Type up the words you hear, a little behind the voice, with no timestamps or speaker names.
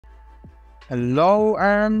Hello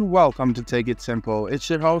and welcome to Take It Simple. It's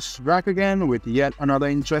your host back again with yet another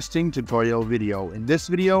interesting tutorial video. In this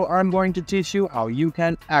video, I'm going to teach you how you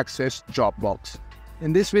can access Dropbox.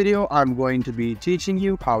 In this video, I'm going to be teaching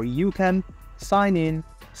you how you can sign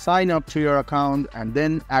up to your account and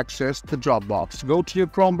then access the Dropbox. Go to your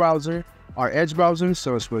Chrome browser or Edge browser,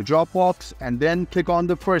 search for Dropbox and then click on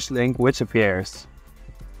the first link which appears.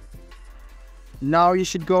 Now you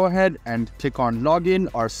should go ahead and click on login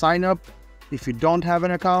or sign up. If you don't have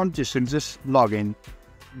an account, you should just log in.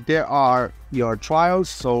 There are your trials,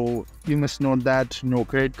 so you must know that no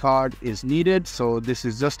credit card is needed. So this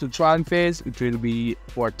is just a trial phase. It will be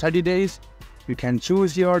for 30 days. You can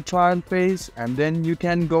choose your trial phase and then you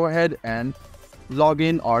can go ahead and log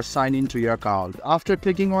in or sign in to your account. After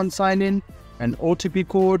clicking on sign in, an OTP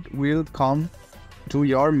code will come to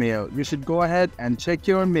your mail. You should go ahead and check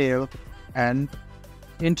your mail and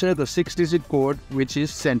enter the 6-digit code which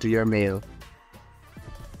is sent to your mail.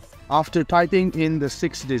 After typing in the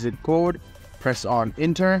 6-digit code, press on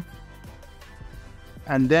enter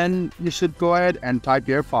and then you should go ahead and type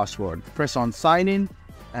your password. Press on sign in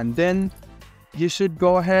and then you should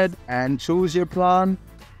go ahead and choose your plan.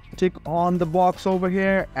 Tick on the box over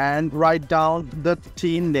here and write down the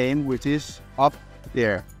team name which is up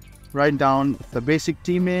there. Write down the basic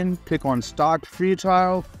team name, click on start free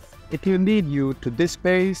trial. It will lead you to this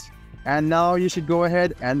page and now you should go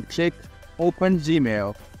ahead and click open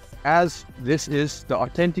Gmail. As this is the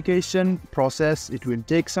authentication process, it will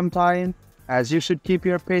take some time, as you should keep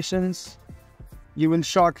your patience. You will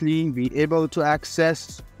shortly be able to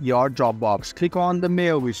access your Dropbox. Click on the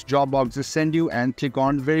mail which Dropbox will send you and click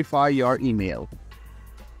on verify your email.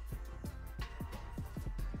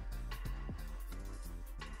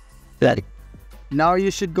 Now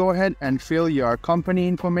you should go ahead and fill your company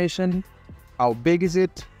information. How big is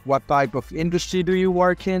it? What type of industry do you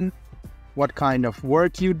work in? What kind of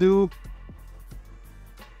work you do,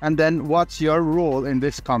 and then what's your role in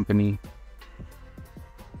this company.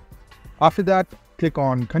 After that, click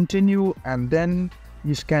on continue and then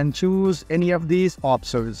you can choose any of these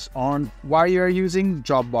options on why you're using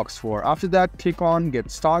Dropbox for. After that, click on get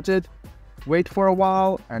started, wait for a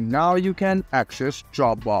while, and now you can access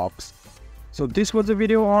Dropbox. So this was a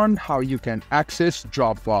video on how you can access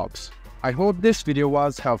Dropbox. I hope this video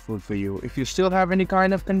was helpful for you. If you still have any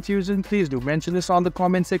kind of confusion, please do mention this on the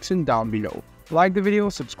comment section down below. Like the video,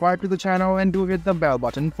 subscribe to the channel and do hit the bell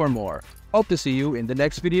button for more. Hope to see you in the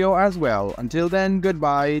next video as well. Until then,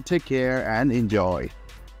 goodbye, take care and enjoy.